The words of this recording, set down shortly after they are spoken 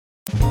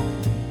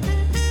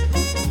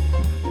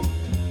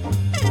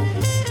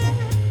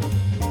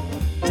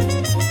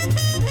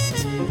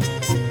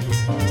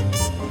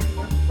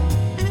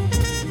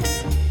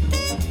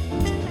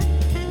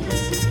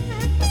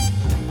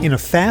In a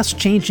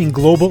fast-changing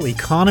global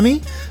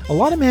economy, a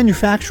lot of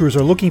manufacturers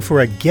are looking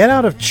for a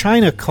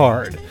get-out-of-China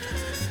card.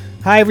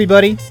 Hi,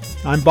 everybody.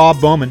 I'm Bob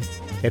Bowman,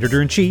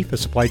 Editor-in-Chief of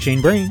Supply Chain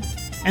Brain,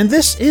 and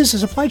this is a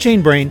Supply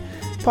Chain Brain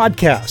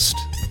podcast.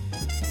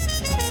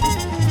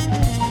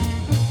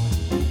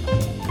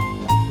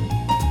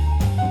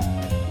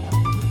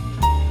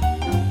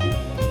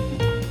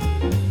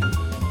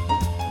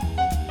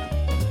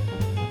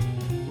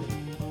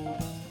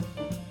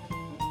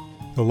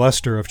 The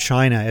luster of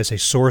China as a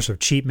source of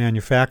cheap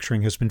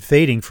manufacturing has been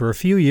fading for a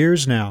few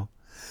years now.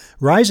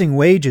 Rising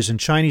wages in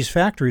Chinese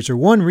factories are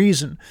one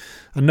reason.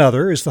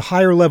 Another is the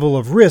higher level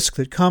of risk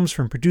that comes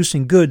from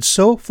producing goods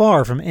so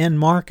far from end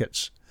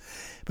markets.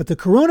 But the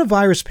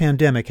coronavirus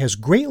pandemic has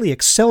greatly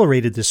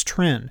accelerated this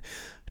trend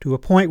to a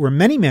point where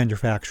many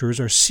manufacturers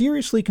are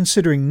seriously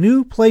considering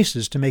new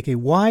places to make a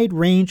wide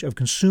range of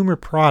consumer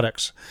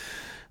products.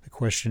 The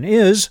question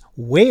is,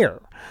 where?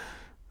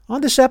 On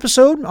this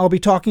episode, I'll be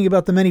talking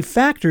about the many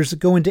factors that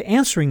go into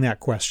answering that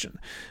question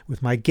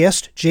with my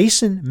guest,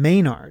 Jason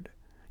Maynard.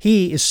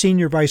 He is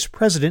Senior Vice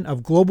President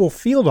of Global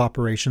Field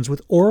Operations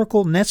with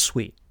Oracle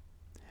NetSuite.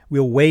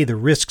 We'll weigh the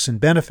risks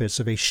and benefits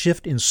of a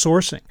shift in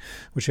sourcing,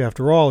 which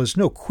after all is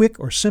no quick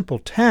or simple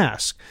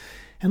task,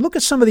 and look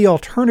at some of the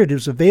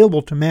alternatives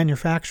available to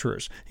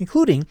manufacturers,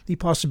 including the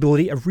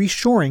possibility of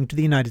reshoring to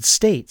the United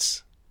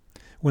States.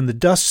 When the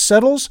dust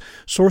settles,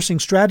 sourcing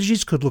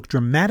strategies could look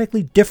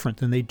dramatically different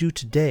than they do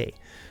today.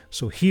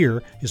 So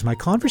here is my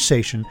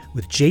conversation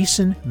with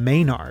Jason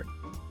Maynard.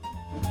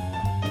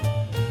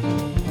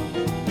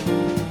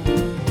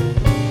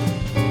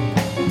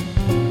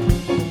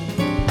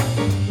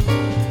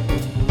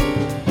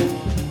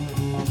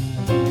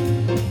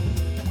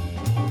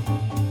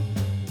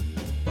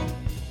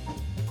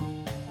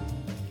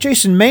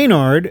 Jason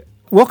Maynard,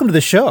 welcome to the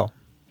show.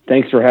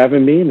 Thanks for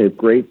having me, and it's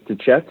great to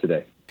chat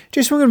today.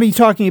 Jason, we're going to be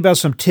talking about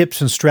some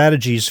tips and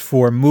strategies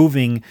for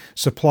moving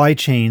supply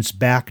chains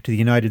back to the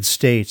United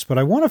States. But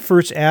I want to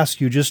first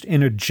ask you, just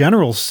in a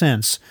general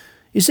sense,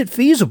 is it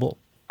feasible?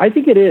 I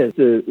think it is.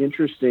 It's an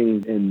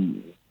interesting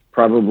and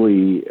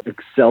probably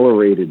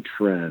accelerated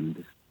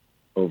trend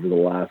over the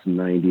last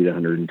 90 to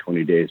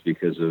 120 days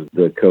because of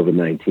the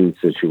COVID-19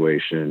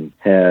 situation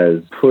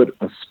has put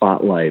a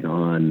spotlight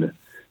on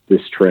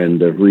this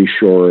trend of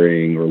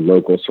reshoring or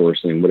local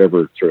sourcing,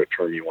 whatever sort of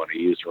term you want to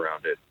use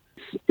around it.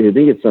 I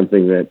think it's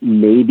something that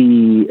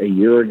maybe a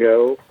year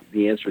ago,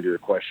 the answer to your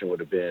question would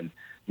have been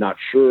not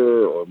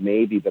sure or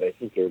maybe, but I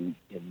think in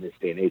this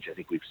day and age, I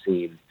think we've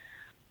seen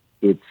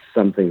it's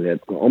something that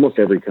almost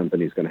every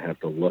company is going to have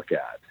to look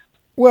at.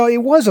 Well, it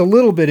was a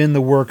little bit in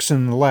the works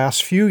in the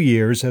last few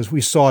years as we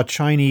saw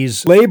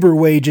Chinese labor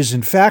wages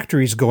in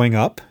factories going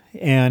up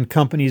and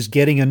companies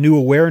getting a new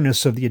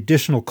awareness of the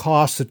additional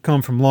costs that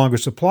come from longer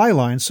supply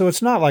lines. So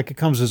it's not like it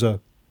comes as a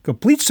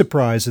complete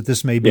surprise that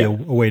this may be a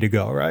way to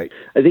go, right?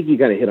 I think you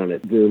kind of hit on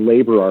it. The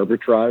labor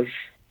arbitrage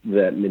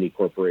that many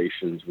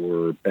corporations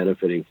were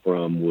benefiting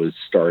from was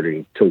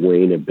starting to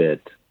wane a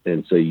bit.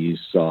 And so you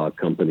saw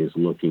companies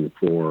looking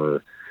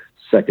for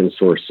second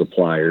source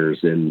suppliers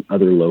in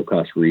other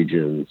low-cost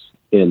regions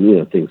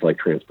and, things like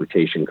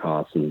transportation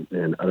costs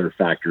and other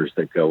factors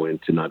that go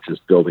into not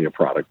just building a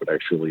product, but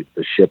actually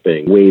the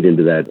shipping weighed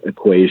into that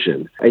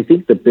equation. I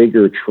think the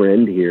bigger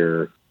trend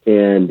here,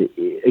 and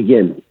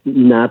again,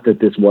 not that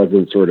this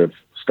wasn't sort of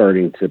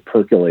starting to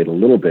percolate a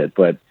little bit,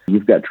 but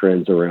you've got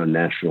trends around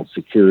national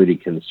security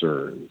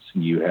concerns.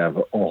 You have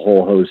a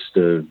whole host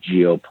of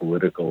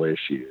geopolitical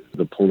issues,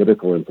 the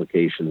political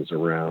implications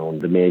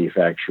around the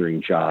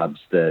manufacturing jobs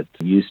that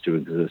used to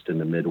exist in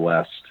the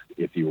Midwest,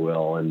 if you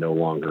will, and no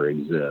longer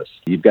exist.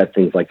 You've got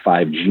things like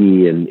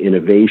 5G and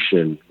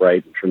innovation,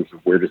 right, in terms of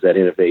where does that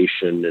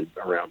innovation and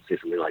around, say,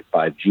 something like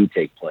 5G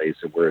take place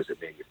and where is it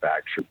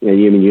manufactured?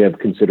 And you have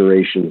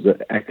considerations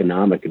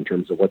economic in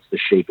terms of what's the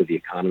shape of the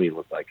economy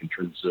look like in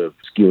terms of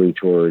skewing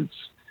towards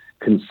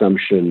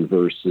consumption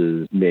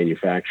versus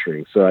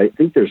manufacturing. So I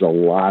think there's a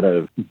lot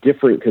of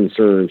different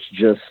concerns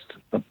just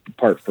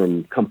apart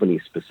from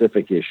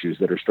company-specific issues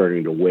that are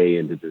starting to weigh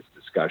into this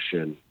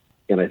discussion.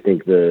 And I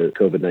think the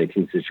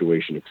COVID-19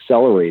 situation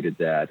accelerated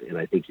that. And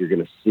I think you're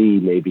going to see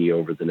maybe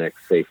over the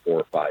next, say,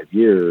 4 or 5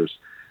 years,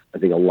 I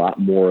think a lot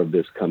more of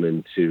this come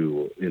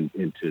into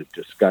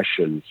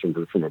discussion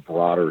from a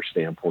broader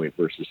standpoint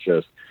versus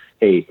just,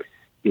 hey,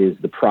 is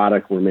the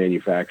product we're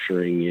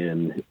manufacturing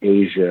in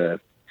Asia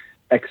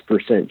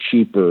X%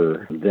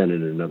 cheaper than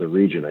in another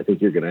region? I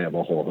think you're going to have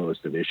a whole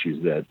host of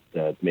issues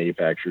that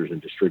manufacturers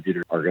and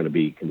distributors are going to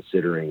be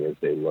considering as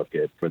they look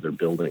at where they're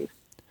building.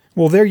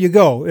 Well, there you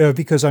go,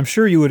 because I'm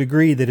sure you would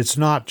agree that it's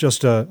not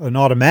just an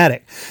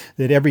automatic,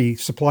 that every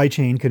supply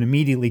chain can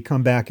immediately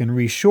come back and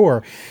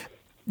reshore.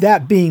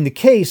 That being the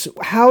case,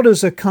 how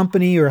does a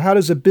company or how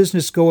does a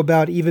business go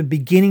about even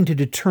beginning to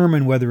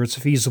determine whether it's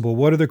feasible?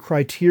 What are the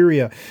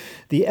criteria,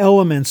 the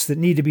elements that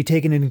need to be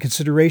taken into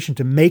consideration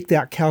to make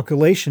that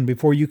calculation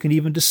before you can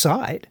even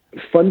decide?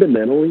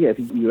 Fundamentally, I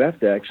think you have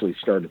to actually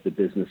start at the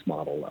business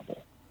model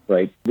level,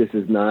 right? This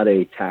is not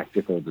a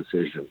tactical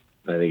decision.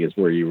 I think is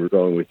where you were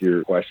going with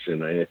your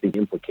question. I think the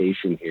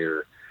implication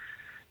here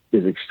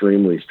is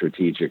extremely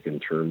strategic in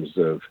terms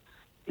of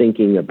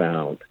thinking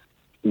about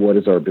what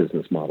does our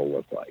business model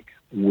look like?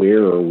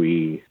 Where are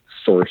we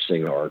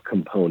sourcing our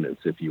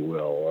components, if you will,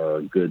 or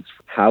our goods?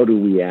 How do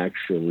we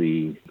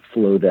actually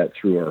flow that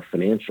through our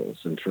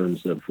financials in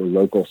terms of for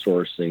local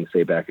sourcing,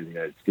 say back in the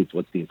United States,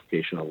 what's the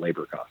implication on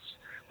labor costs?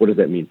 What does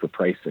that mean for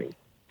pricing?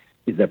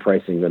 Is that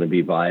pricing going to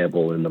be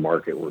viable in the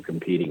market we're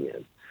competing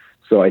in?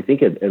 So I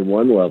think at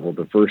one level,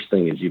 the first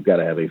thing is you've got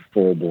to have a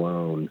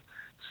full-blown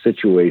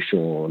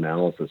situational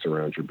analysis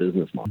around your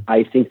business model.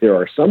 I think there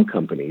are some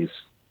companies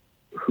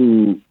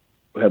who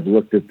have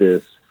looked at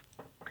this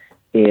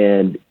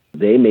and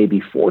they may be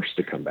forced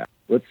to come back.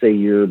 Let's say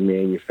you're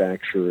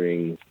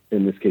manufacturing,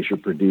 in this case, you're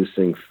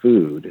producing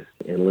food,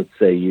 and let's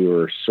say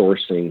you're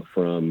sourcing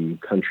from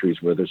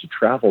countries where there's a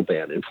travel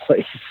ban in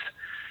place,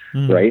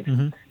 right?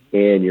 Mm-hmm.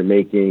 And you're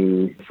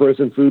making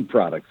frozen food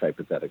products,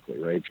 hypothetically,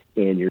 right?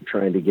 And you're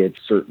trying to get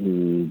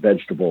certain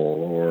vegetable,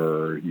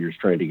 or you're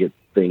trying to get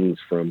things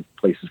from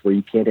places where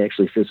you can't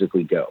actually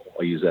physically go.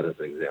 I'll use that as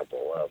an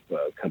example of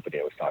a company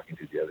I was talking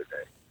to the other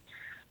day.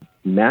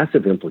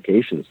 Massive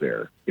implications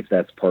there if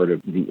that's part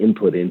of the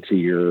input into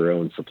your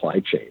own supply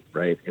chain,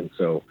 right? And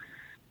so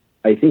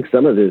I think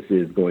some of this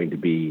is going to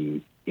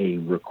be a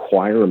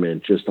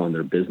requirement just on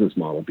their business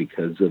model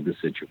because of the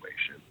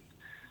situation,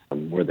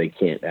 where they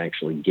can't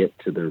actually get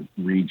to the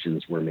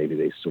regions where maybe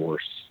they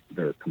source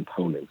their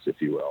components,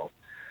 if you will.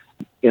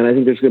 And I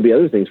think there's going to be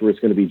other things where it's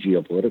going to be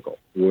geopolitical,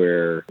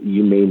 where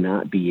you may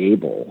not be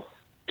able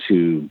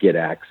to get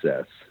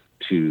access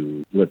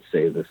to, let's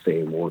say, the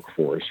same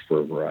workforce for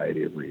a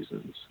variety of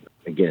reasons.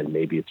 Again,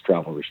 maybe it's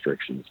travel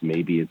restrictions.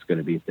 Maybe it's going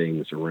to be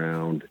things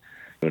around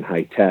in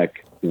high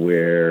tech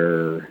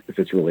where if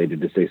it's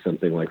related to, say,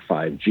 something like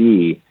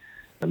 5G,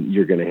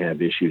 you're going to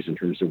have issues in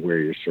terms of where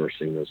you're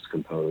sourcing those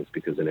components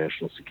because of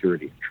national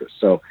security interests.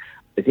 So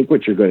I think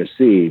what you're going to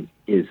see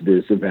is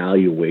this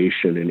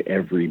evaluation in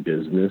every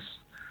business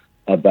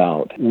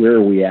about where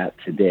are we at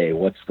today?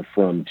 What's the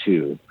from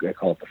to? I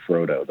call it the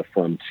Frodo, the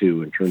from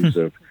to, in terms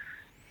of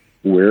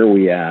where are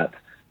we at,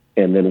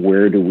 and then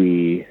where do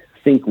we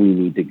think we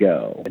need to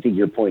go? I think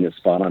your point is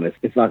spot on.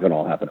 It's not going to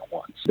all happen at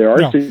once. There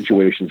are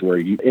situations where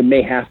it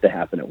may have to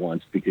happen at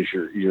once because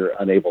you're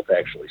unable to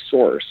actually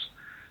source.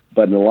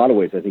 But in a lot of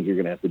ways, I think you're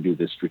going to have to do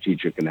this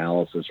strategic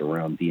analysis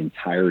around the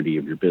entirety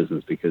of your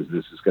business because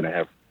this is going to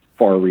have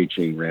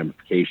far-reaching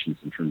ramifications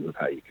in terms of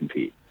how you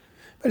compete.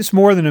 But it's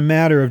more than a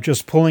matter of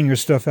just pulling your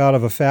stuff out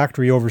of a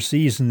factory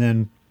overseas and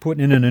then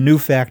putting it in a new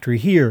factory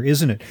here,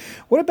 isn't it?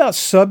 What about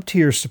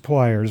sub-tier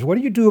suppliers? What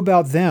do you do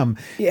about them?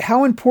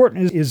 How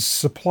important is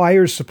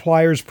suppliers'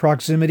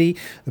 proximity,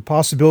 the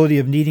possibility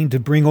of needing to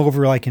bring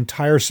over like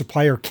entire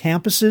supplier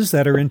campuses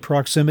that are in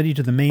proximity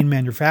to the main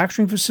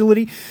manufacturing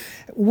facility?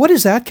 What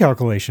is that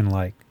calculation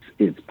like?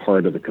 It's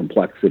part of the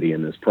complexity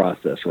in this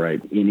process, right?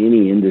 In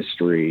any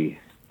industry,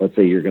 let's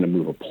say you're going to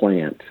move a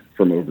plant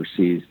from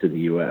overseas to the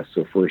U.S.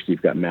 So first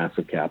you've got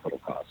massive capital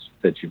costs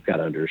that you've got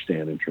to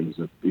understand in terms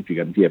of do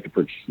you have to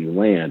purchase new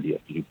land? Do you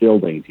have to do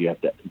buildings? Do you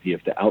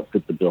have to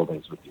outfit the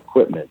buildings with the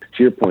equipment?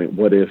 To your point,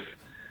 what if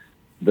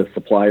the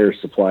suppliers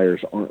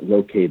aren't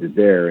located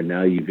there and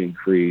now you've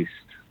increased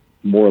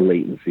more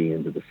latency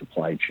into the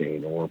supply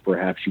chain, or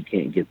perhaps you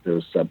can't get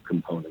those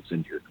subcomponents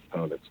into your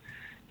components?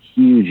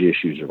 Huge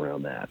issues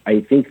around that. I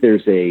think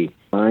there's a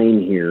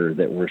line here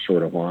that we're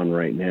sort of on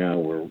right now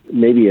where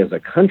maybe as a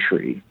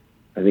country,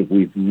 I think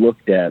we've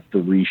looked at the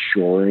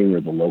reshoring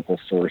or the local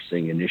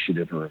sourcing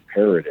initiative or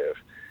imperative.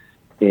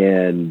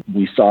 And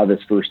we saw this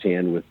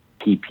firsthand with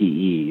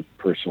PPE,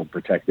 personal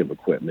protective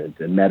equipment,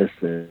 and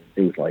medicine,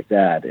 things like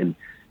that. And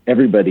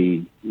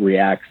everybody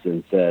reacts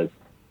and says,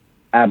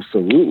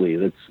 absolutely,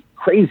 that's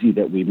crazy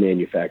that we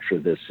manufacture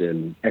this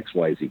in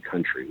XYZ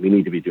country. We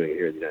need to be doing it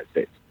here in the United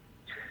States.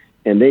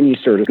 And then you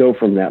sort of go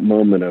from that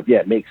moment of,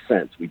 it makes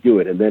sense, we do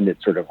it. And then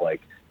it's sort of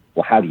like,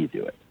 well, how do you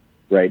do it?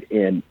 Right.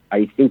 And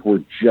I think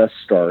we're just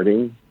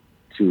starting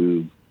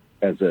to,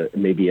 as a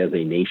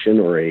nation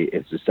or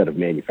as a set of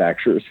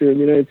manufacturers here in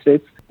the United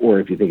States, or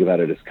if you think about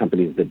it as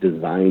companies that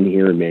design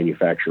here and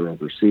manufacture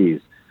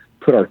overseas,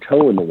 put our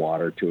toe in the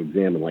water to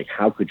examine, like,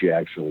 how could you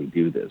actually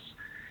do this?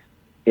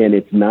 And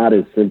it's not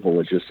as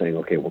simple as just saying,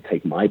 okay, we'll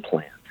take my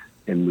plant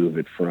and move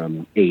it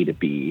from A to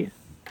B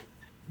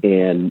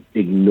and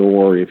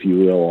ignore, if you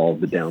will, all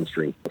the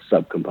downstream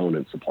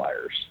subcomponent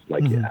suppliers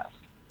like you asked.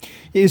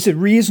 Is it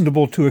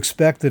reasonable to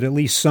expect that at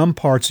least some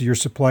parts of your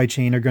supply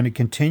chain are going to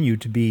continue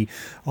to be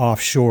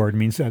offshore? It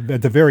means at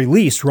the very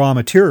least raw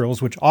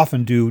materials, which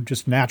often do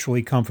just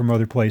naturally come from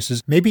other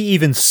places, maybe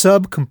even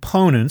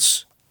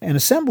subcomponents and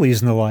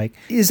assemblies and the like.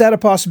 Is that a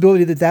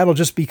possibility that that'll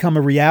just become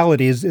a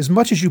reality? As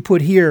much as you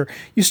put here,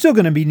 you're still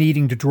going to be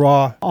needing to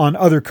draw on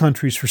other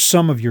countries for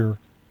some of your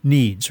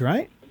needs,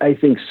 right? I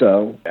think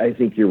so. I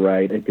think you're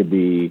right. It could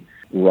be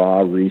raw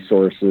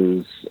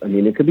resources. I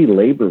mean, it could be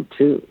labor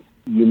too.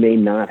 You may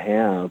not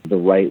have the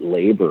right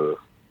labor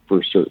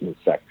for certain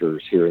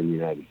sectors here in the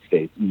United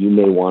States. You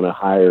may want to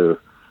hire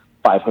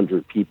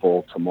 500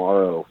 people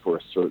tomorrow for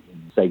a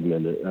certain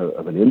segment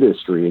of an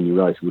industry, and you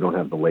realize we don't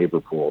have the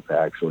labor pool to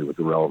actually, with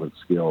the relevant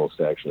skills,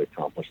 to actually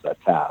accomplish that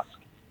task.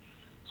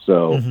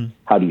 So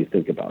how do you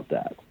think about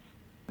that?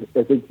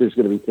 I think there's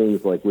going to be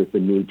things like with the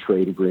new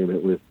trade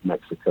agreement with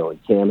Mexico and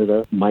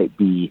Canada might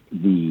be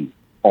the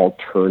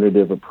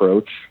alternative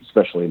approach,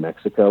 especially in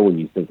Mexico, when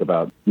you think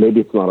about maybe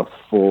it's not a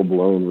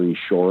full-blown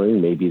reshoring.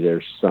 Maybe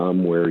there's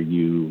some where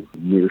you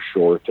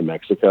nearshore to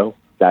Mexico.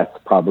 That's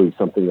probably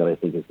something that I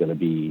think is going to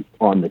be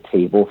on the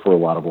table for a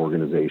lot of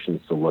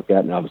organizations to look at,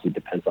 and obviously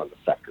depends on the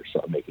sector,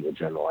 so I'm making a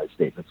generalized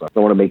statement. So I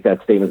don't want to make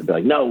that statement and be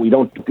like, no, we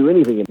don't do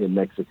anything in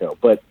Mexico.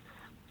 But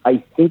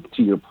I think,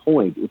 to your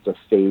point, it's a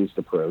phased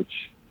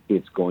approach.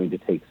 It's going to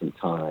take some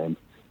time.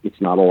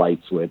 It's not a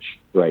light switch,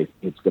 right?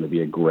 It's going to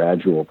be a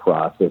gradual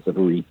process of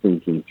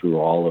rethinking through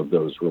all of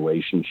those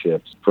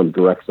relationships, from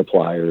direct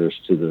suppliers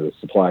to the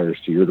suppliers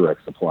to your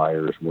direct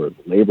suppliers, where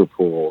the labor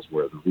pools,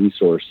 where the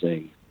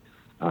resourcing,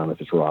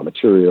 if it's raw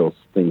materials,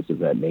 things of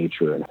that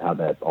nature, and how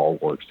that all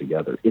works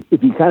together.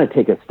 If you kind of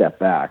take a step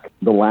back,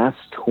 the last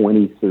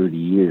 20, 30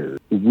 years,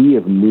 we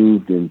have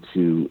moved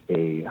into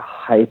a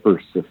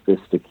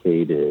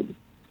hyper-sophisticated,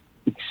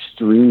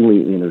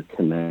 extremely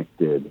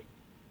interconnected,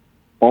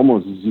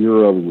 almost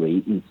zero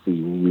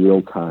latency,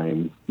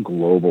 real-time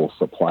global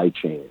supply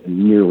chain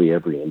in nearly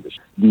every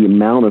industry. The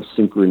amount of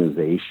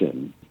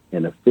synchronization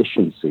and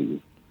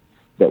efficiency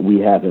that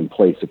we have in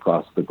place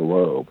across the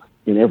globe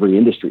in every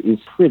industry is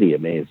pretty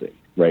amazing,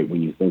 right,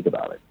 when you think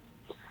about it,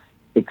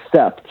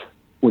 except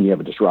when you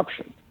have a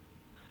disruption.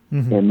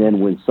 And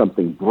then when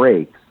something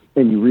breaks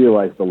and you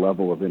realize the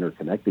level of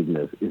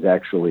interconnectedness is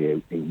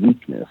actually a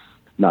weakness,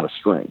 not a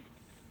strength.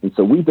 And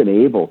so we've been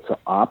able to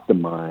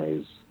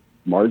optimize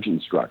margin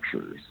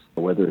structures,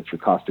 whether it's your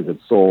cost of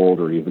goods sold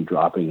or even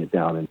dropping it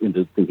down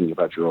into thinking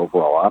about your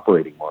overall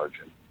operating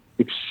margin,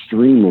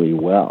 extremely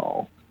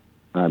well.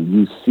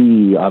 You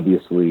see,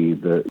 obviously,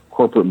 the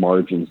corporate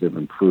margins have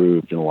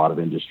improved in a lot of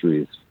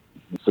industries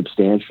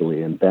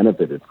substantially and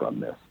benefited from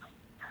this.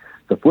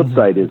 The flip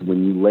side is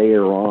when you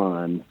layer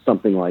on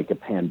something like a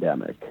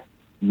pandemic,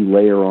 you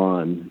layer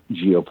on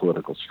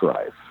geopolitical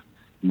strife,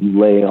 you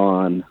lay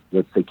on,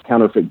 let's say,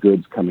 counterfeit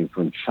goods coming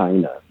from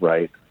China,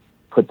 right?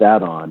 Put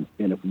that on.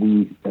 And if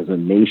we as a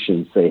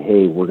nation say,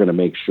 hey, we're going to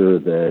make sure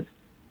that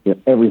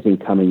everything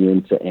coming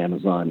into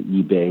Amazon,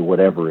 eBay,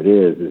 whatever it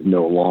is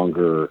no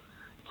longer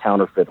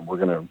counterfeit, and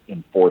we're going to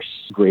enforce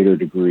greater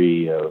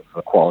degree of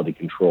quality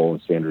control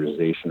and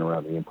standardization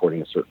around the importing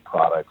of certain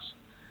products.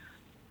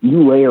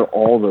 You layer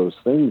all those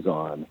things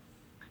on,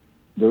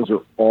 those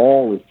are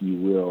all, if you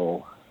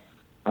will,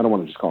 I don't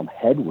want to just call them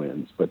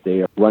headwinds, but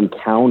they run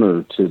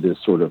counter to this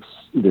sort of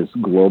this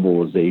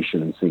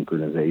globalization and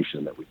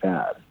synchronization that we've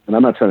had. And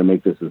I'm not trying to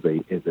make this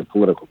as a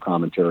political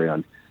commentary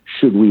on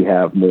should we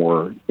have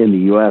more in the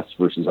U.S.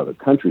 versus other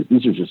countries.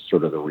 These are just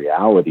sort of the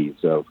realities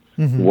of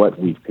what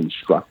we've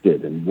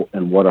constructed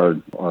and what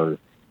our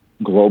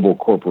global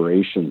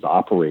corporations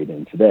operate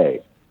in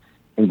today.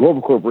 And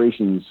global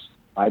corporations,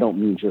 I don't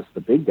mean just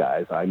the big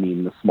guys. I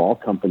mean the small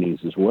companies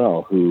as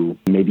well, who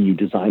maybe you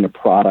design a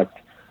product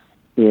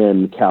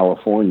in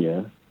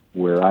California,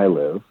 where I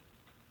live,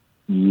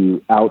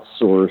 you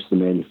outsource the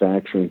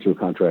manufacturing to a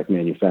contract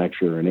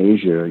manufacturer in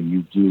Asia,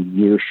 you do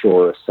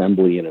nearshore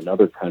assembly in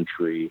another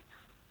country,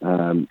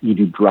 you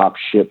do drop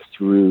ship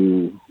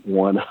through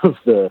one of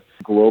the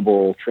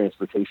global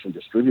transportation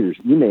distributors.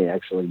 You may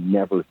actually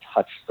never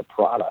touch the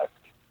product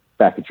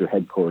back at your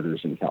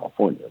headquarters in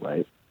California,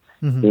 right?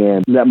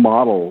 And that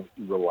model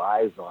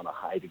relies on a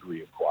high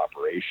degree of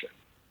cooperation,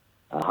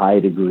 a high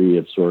degree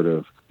of sort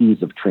of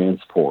ease of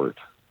transport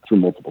through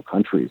multiple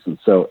countries. And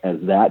so as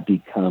that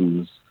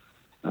becomes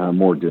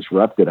more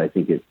disrupted, I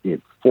think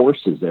it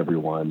forces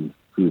everyone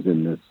who's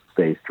in this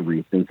space to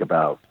rethink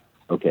about,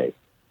 okay,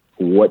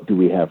 what do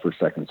we have for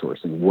second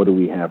sourcing? What do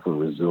we have for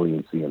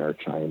resiliency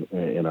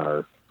in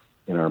our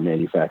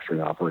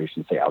manufacturing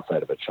operations, say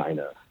outside of a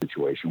China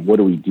situation? What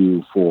do we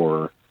do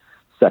for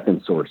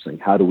second sourcing?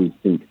 How do we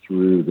think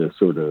through the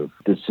sort of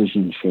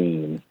decision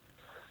chain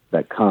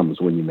that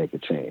comes when you make a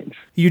change?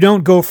 You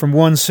don't go from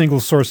one single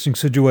sourcing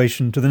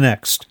situation to the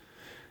next.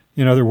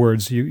 In other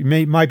words, you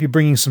might be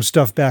bringing some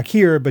stuff back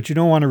here, but you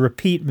don't want to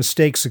repeat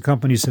mistakes that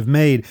companies have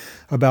made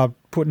about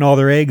putting all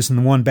their eggs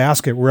in one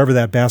basket, wherever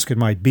that basket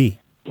might be.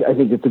 I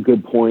think it's a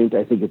good point.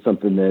 I think it's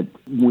something that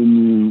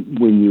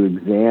when you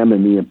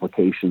examine the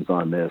implications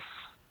on this,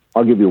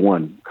 I'll give you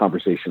one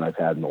conversation I've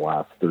had in the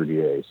last 30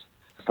 days.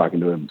 I was talking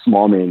to a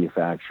small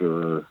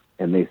manufacturer,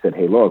 and they said,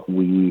 hey, look,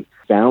 we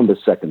found a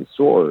second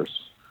source,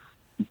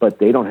 but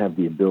they don't have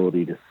the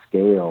ability to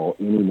scale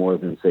any more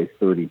than, say,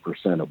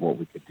 30% of what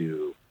we could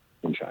do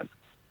in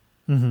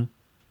China.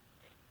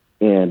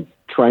 And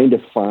trying to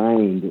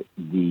find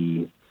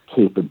the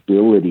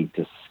capability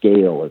to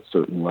scale at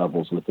certain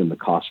levels within the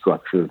cost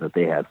structure that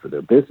they had for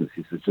their business,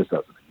 he says, just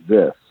doesn't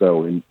exist.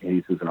 So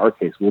he says, in our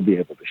case, we'll be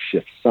able to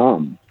shift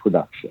some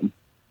production,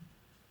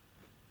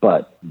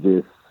 but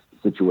this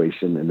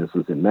situation, and this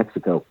was in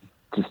Mexico,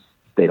 just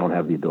they don't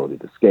have the ability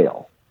to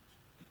scale.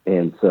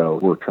 And so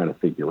we're trying to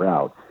figure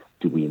out,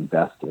 Do we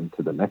invest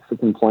into the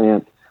Mexican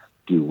plant?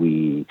 Do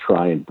we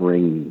try and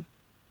bring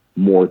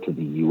more to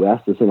the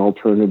U.S. as an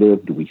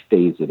alternative? Do we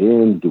phase it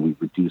in? Do we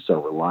reduce our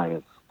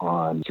reliance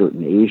on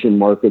certain Asian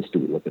markets? Do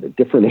we look at a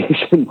different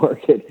Asian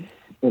market?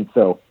 And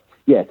so,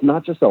 yeah, it's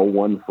not just a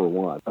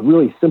one-for-one. A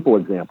really simple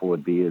example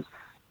would be is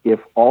if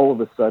all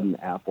of a sudden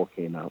Apple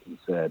came out and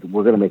said,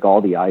 we're going to make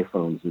all the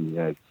iPhones in the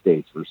United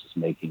States versus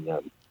making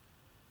them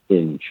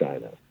in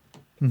China.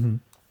 Mm-hmm.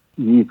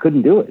 You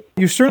couldn't do it.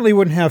 You certainly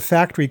wouldn't have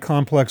factory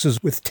complexes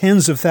with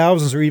tens of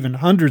thousands or even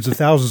hundreds of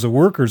thousands of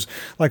workers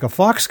like a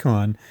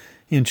Foxconn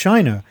in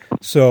China.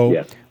 So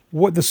yes.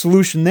 What the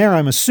solution there,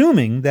 I'm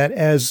assuming that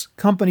as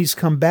companies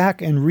come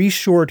back and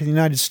reshore to the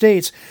United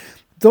States,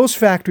 those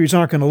factories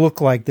aren't going to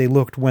look like they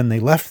looked when they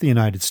left the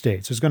United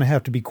States. There's going to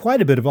have to be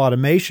quite a bit of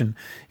automation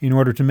in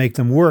order to make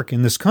them work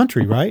in this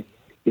country, right?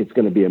 It's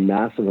going to be a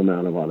massive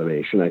amount of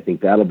automation. I think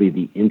that'll be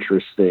the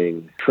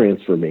interesting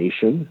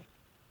transformation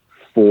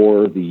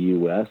for the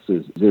U.S.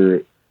 Is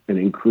there an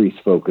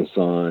increased focus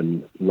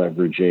on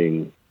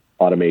leveraging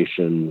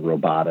automation,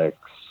 robotics,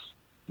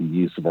 the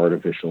use of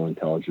artificial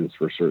intelligence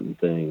for certain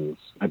things?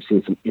 I've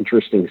seen some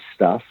interesting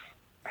stuff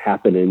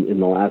happen in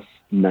the last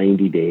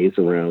 90 days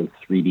around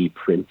 3D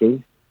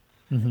printing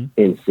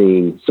and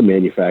seeing some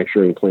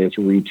manufacturing plants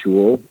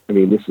retool. I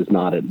mean, this is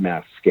not at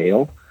mass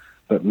scale,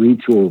 but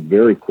retool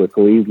very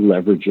quickly,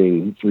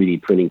 leveraging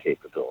 3D printing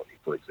capability,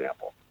 for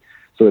example.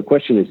 So the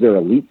question is there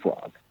a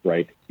leapfrog,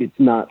 right? It's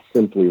not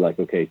simply like,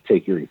 okay,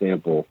 take your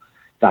example,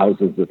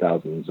 thousands and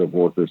thousands of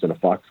workers in a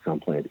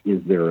Foxconn plant.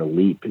 Is there a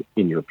leap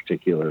in your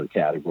particular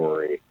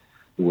category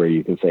where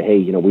you can say, hey,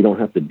 we don't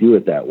have to do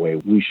it that way.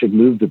 We should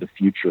move to the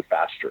future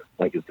faster.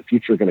 Like, is the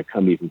future going to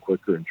come even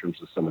quicker in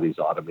terms of some of these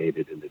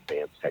automated and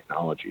advanced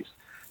technologies?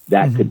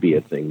 That could be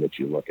a thing that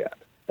you look at.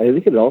 I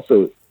think it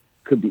also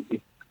could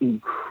be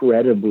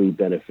incredibly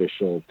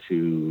beneficial to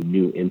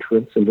new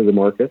entrants into the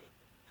market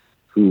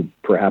who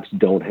perhaps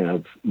don't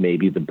have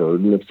maybe the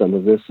burden of some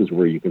of this, is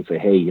where you can say,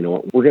 hey, you know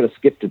what, we're going to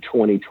skip to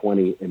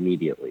 2020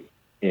 immediately.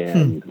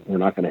 And we're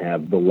not going to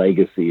have the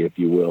legacy, if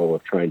you will,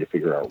 of trying to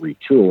figure out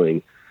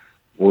retooling.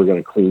 We're going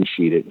to clean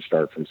sheet it and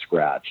start from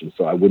scratch. And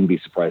so I wouldn't be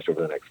surprised over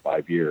the next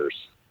 5 years,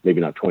 maybe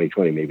not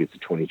 2020, maybe it's a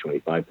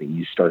 2025 thing,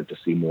 you start to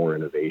see more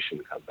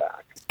innovation come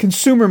back.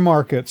 Consumer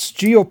markets,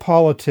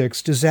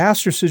 geopolitics,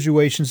 disaster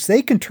situations,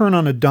 they can turn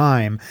on a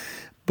dime.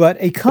 But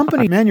a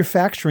company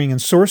manufacturing and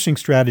sourcing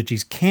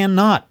strategies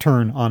cannot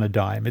turn on a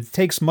dime. It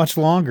takes much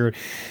longer.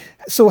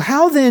 So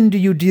how then do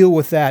you deal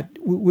with that,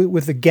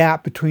 with the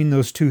gap between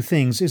those two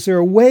things? Is there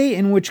a way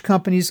in which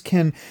companies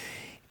can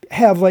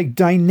have like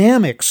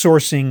dynamic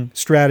sourcing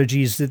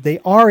strategies that they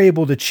are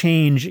able to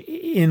change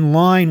in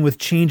line with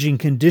changing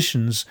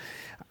conditions?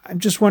 I'm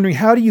just wondering,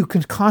 how do you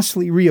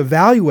constantly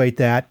reevaluate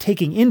that,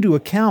 taking into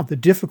account the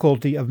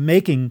difficulty of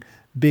making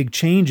big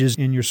changes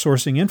in your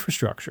sourcing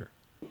infrastructure?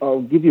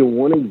 I'll give you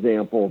one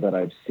example that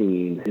I've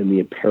seen in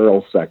the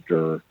apparel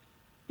sector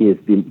is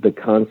the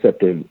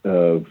concept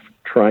of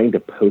trying to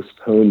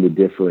postpone the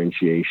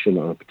differentiation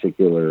on a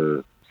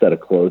particular set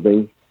of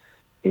clothing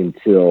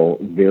until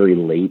very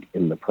late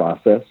in the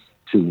process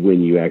to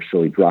when you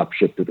actually drop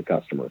ship to the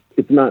customer.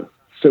 It's not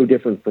so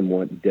different from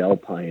what Dell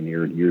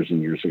pioneered years and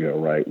years ago,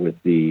 right,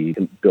 with the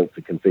built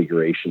to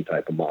configuration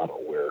type of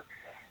model where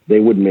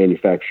they wouldn't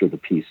manufacture the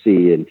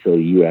PC until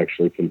you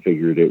actually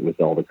configured it with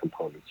all the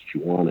components that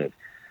you wanted.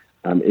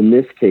 In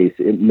this case,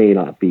 it may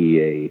not be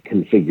a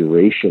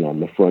configuration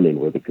on the front end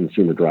where the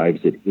consumer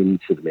drives it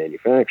into the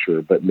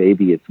manufacturer, but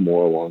maybe it's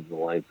more along the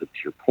lines of, to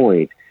your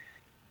point,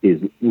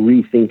 is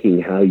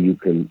rethinking how you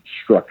can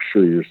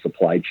structure your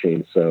supply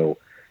chain so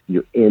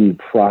your end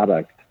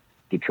product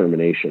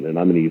determination. And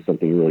I'm going to use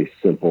something really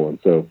simple. And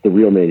so the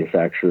real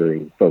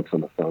manufacturing folks on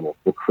the phone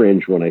will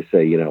cringe when I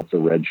say, it's a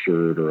red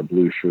shirt or a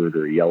blue shirt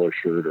or a yellow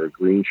shirt or a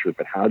green shirt,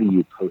 but how do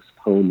you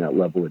postpone that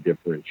level of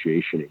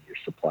differentiation in your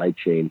supply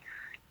chain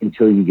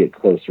until you get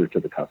closer to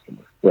the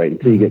customer, right?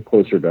 Until you get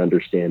closer to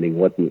understanding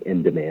what the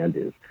end demand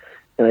is.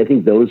 And I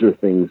think those are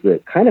things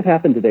that kind of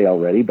happen today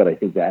already, but I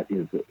think that's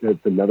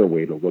another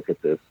way to look at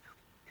this.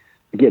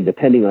 Again,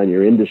 depending on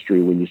your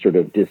industry, when you sort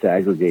of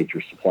disaggregate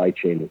your supply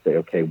chain and say,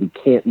 okay, we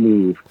can't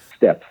move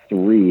step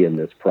 3 in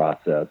this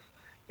process.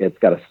 It's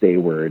got to stay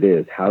where it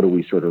is. How do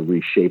we sort of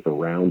reshape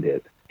around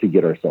it to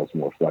get ourselves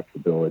more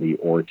flexibility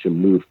or to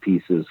move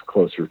pieces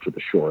closer to the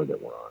shore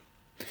that we're on?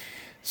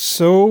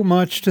 So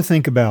much to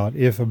think about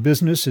if a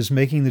business is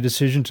making the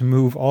decision to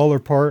move all or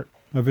part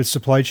of its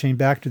supply chain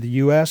back to the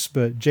U.S.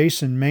 But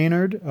Jason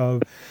Maynard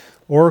of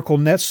Oracle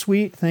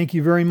NetSuite, thank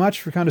you very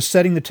much for kind of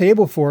setting the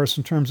table for us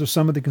in terms of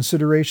some of the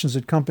considerations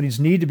that companies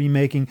need to be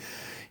making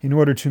in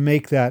order to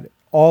make that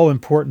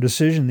all-important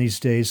decision these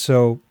days.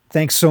 So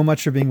thanks so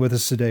much for being with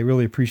us today.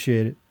 Really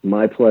appreciate it.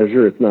 My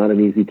pleasure. It's not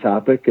an easy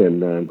topic,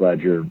 and I'm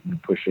glad you're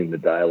pushing the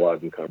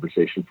dialogue and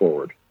conversation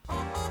forward.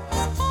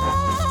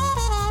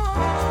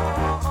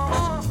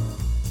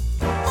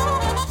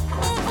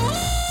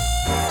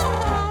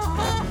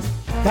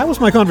 That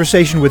was my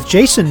conversation with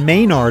Jason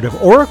Maynard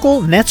of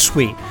Oracle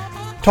NetSuite,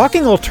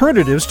 talking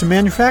alternatives to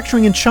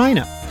manufacturing in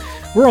China.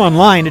 We're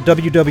online at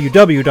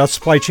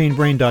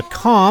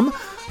www.supplychainbrain.com,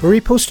 where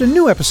we post a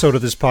new episode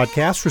of this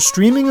podcast for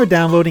streaming or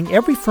downloading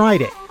every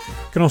Friday. You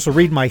can also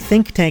read my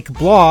Think Tank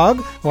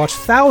blog, watch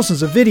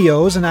thousands of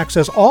videos, and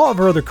access all of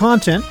our other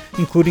content,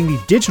 including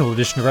the digital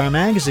edition of our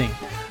magazine.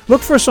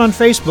 Look for us on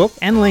Facebook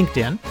and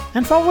LinkedIn,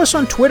 and follow us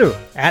on Twitter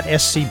at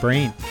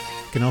SCBrain.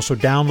 You can also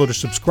download or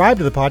subscribe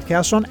to the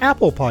podcast on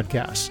Apple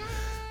Podcasts.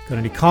 Got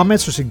any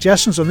comments or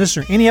suggestions on this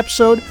or any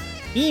episode?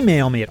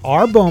 Email me at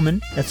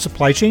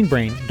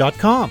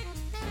rbowman@supplychainbrain.com.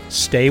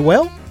 Stay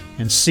well,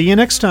 and see you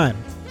next time.